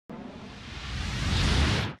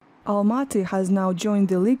Almaty has now joined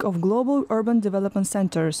the League of Global Urban Development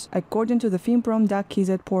Centers, according to the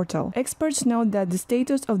Finprom.kz portal. Experts note that the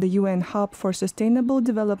status of the UN Hub for Sustainable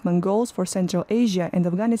Development Goals for Central Asia and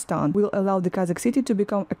Afghanistan will allow the Kazakh city to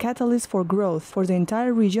become a catalyst for growth for the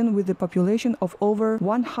entire region with a population of over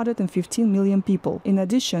 115 million people. In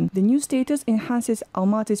addition, the new status enhances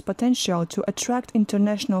Almaty's potential to attract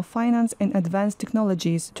international finance and advanced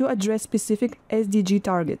technologies to address specific SDG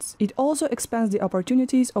targets. It also expands the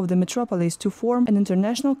opportunities of the metropolis to form an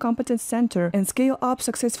international competence center and scale up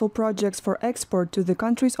successful projects for export to the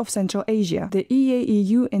countries of Central Asia, the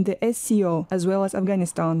EAEU and the SCO, as well as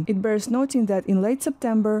Afghanistan. It bears noting that in late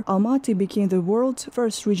September, Almaty became the world's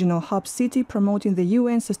first regional hub city promoting the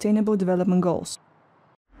UN Sustainable Development Goals.